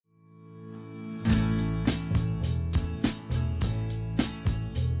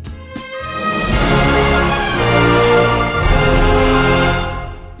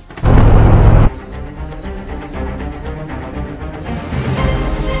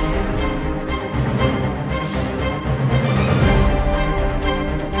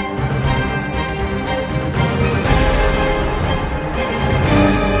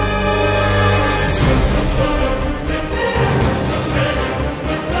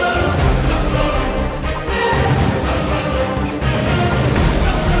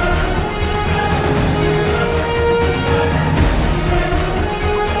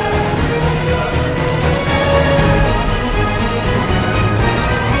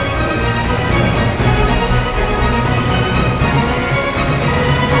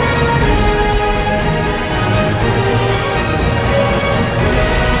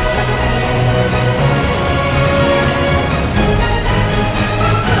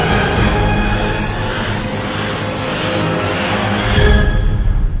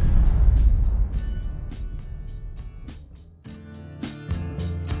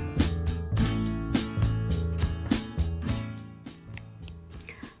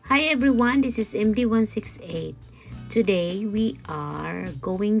Hi everyone, this is MD168. Today we are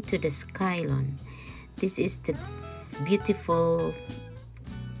going to the SkyLon. This is the beautiful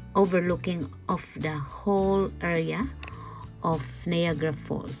overlooking of the whole area of Niagara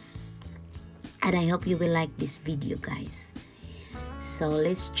Falls. And I hope you will like this video, guys. So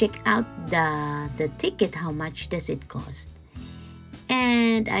let's check out the ticket. How much does it cost?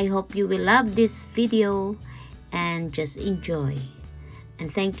 And I hope you will love this video and just enjoy.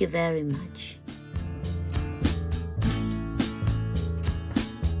 And thank you very much.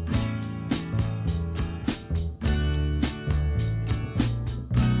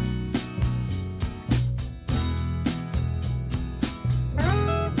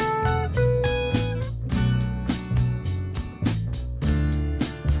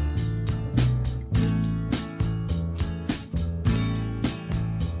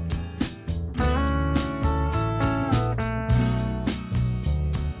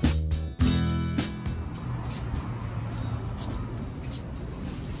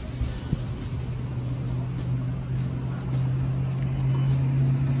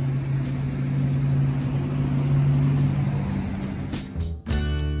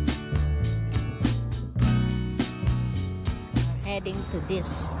 Heading to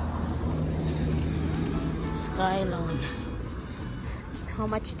this SkyLon. How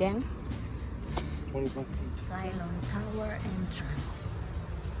much then? 20 bucks. SkyLon Tower entrance.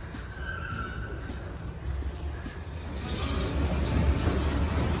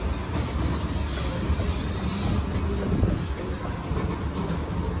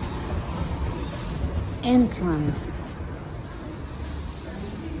 Entrance.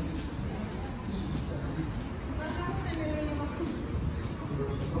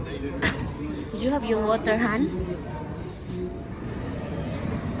 Did you have your water, Han?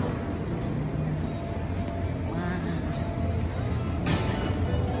 Wow.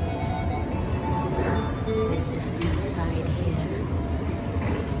 This is inside here.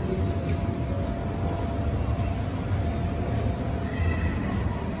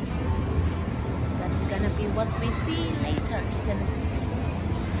 That's gonna be what we see later, isn't it?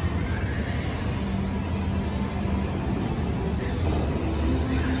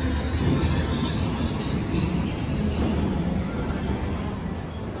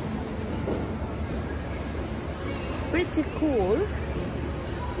 Pretty cool.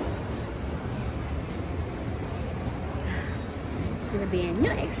 It's gonna be a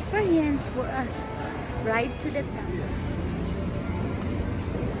new experience for us. Right to the top.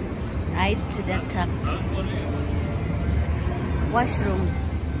 Right to the top. Washrooms.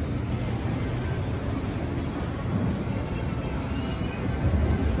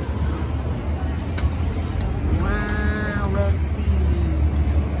 Wow, we'll see.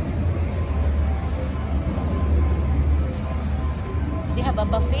 They have a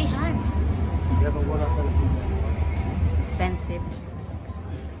buffet, huh? Yeah, but what else? Expensive.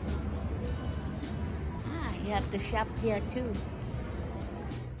 You have to shop here too.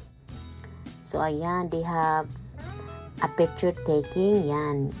 So ayan, they have a picture taking,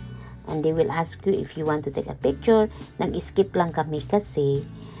 yan. And they will ask you if you want to take a picture. Nag-skip lang kami kasi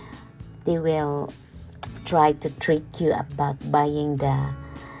they will try to trick you about buying the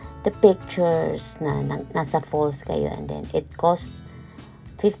pictures na nasa falls kayo, and then it costs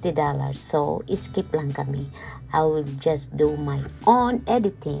 $50. So skip lang kami. I will just do my own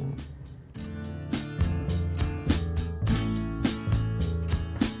editing.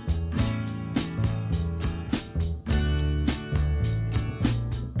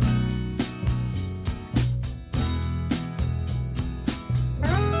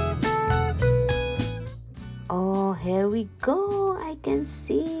 Oh, here we go. I can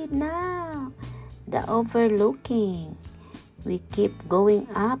see it now. The overlooking. We keep going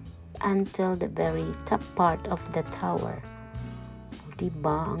up until the very top part of the tower.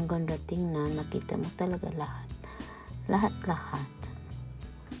 Diba? Ang ganda tingnan. Nakita mo talaga lahat. Lahat.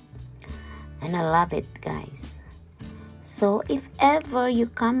 And I love it, guys. So, if ever you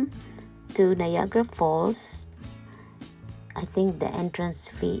come to Niagara Falls, I think the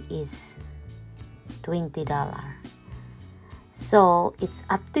entrance fee is $20. So it's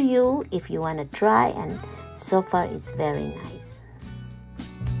up to you if you want to try, and so far it's very nice.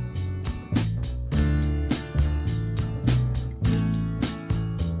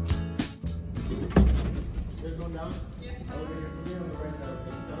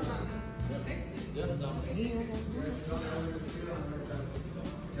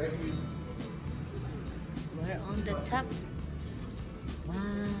 We're on the top. Wow.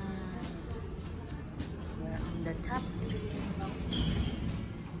 We're on the top.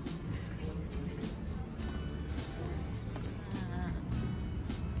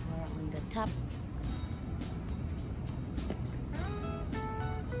 top.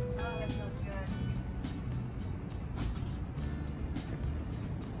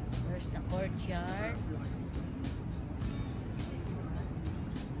 There's the courtyard.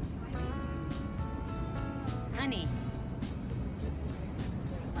 Honey.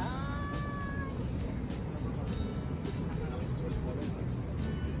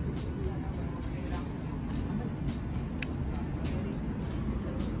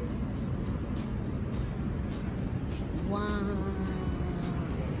 Wow.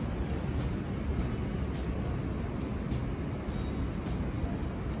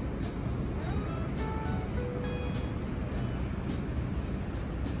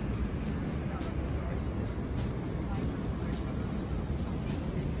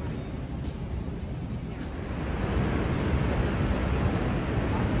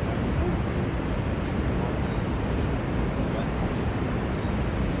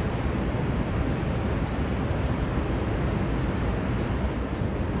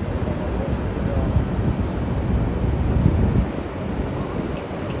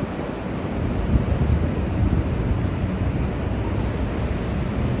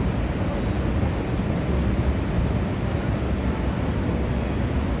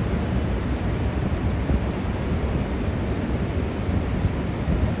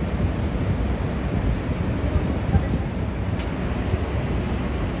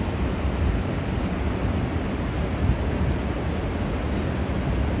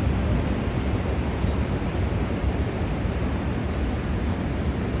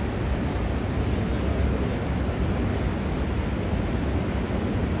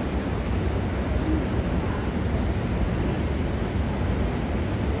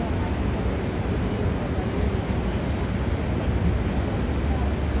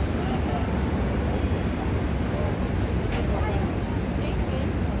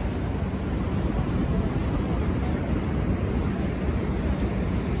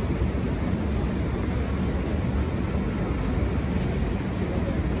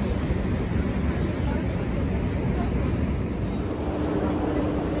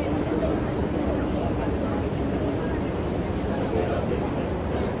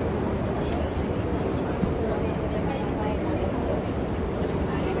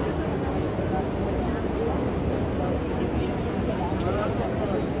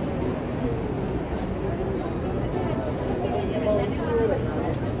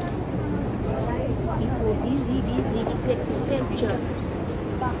 Busy pictures.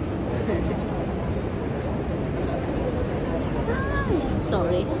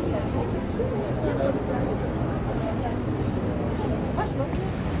 Sorry.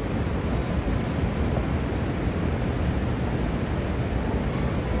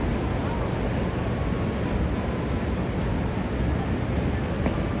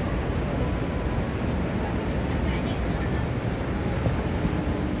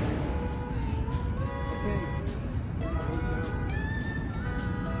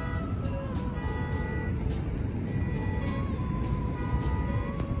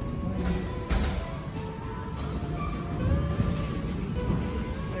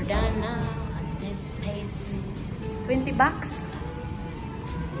 Done now at this pace. 20 bucks.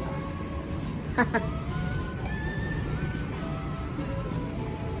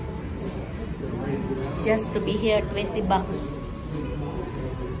 Just to be here, 20 bucks.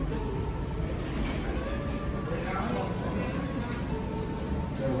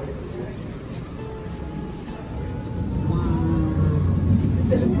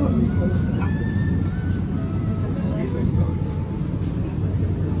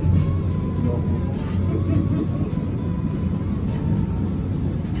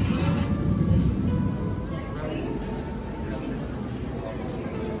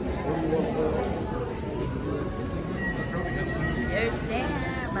 There's there,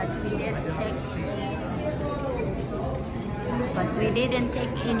 but we didn't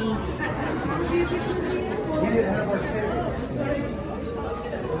take any.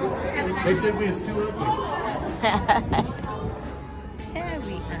 They said we was too ugly. There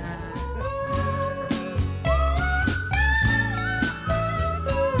we are.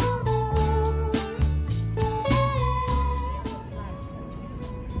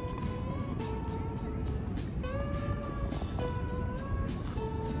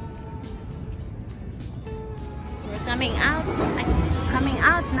 Coming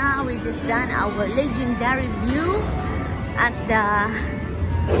out now. We just done our legendary view at the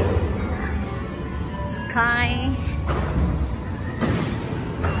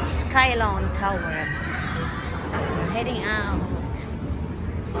SkyLon Tower. We're heading out.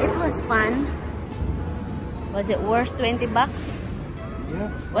 It was fun. Was it worth 20 bucks?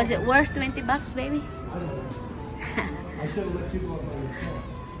 Yeah. Was it worth 20 bucks, baby? I don't know. I should have let you go by yourself.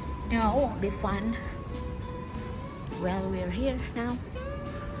 No, it won't be fun. Well, we're here now.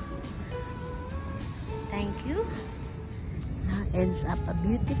 Thank you. Now ends up a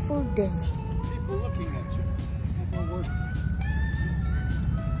beautiful day. People looking at you. People working.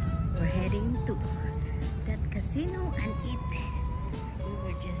 We're heading to that casino and eat. We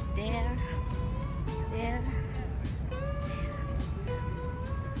were just there.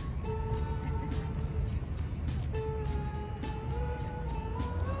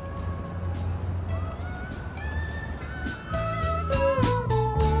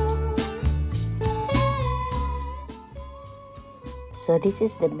 So this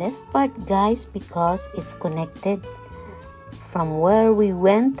is the best part, guys, because it's connected from where we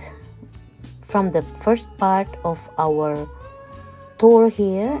went from the first part of our tour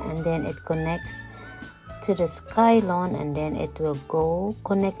here, and then it connects to the SkyLon, and then it will go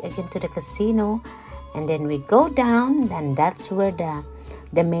connect again to the casino, and then we go down, and that's where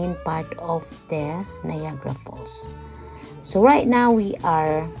the main part of the Niagara Falls. So right now we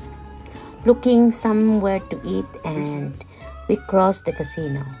are looking somewhere to eat, and we crossed the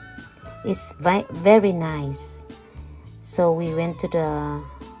casino. It's very nice. So we went to the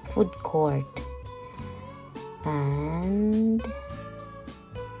food court, and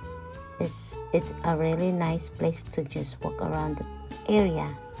it's a really nice place to just walk around the area.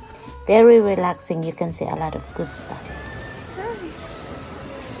 Very relaxing. You can see a lot of good stuff.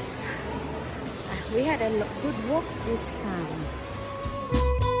 We had a good walk this time.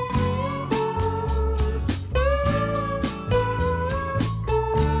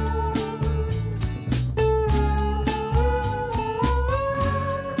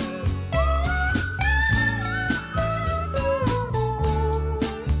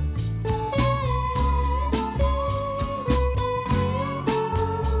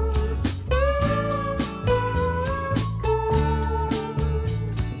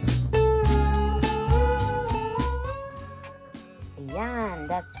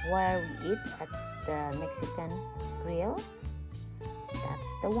 That's where we eat at the Mexican grill.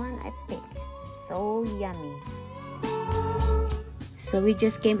 That's the one I picked. So yummy. So we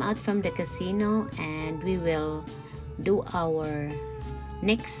just came out from the casino, and we will do our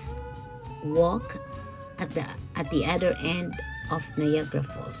next walk at the other end of Niagara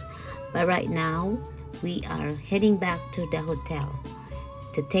Falls. But right now we are heading back to the hotel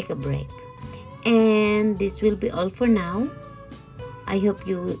to take a break. And this will be all for now. I hope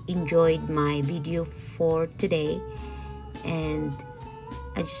you enjoyed my video for today, and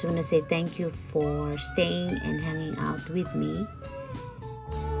I just want to say thank you for staying and hanging out with me.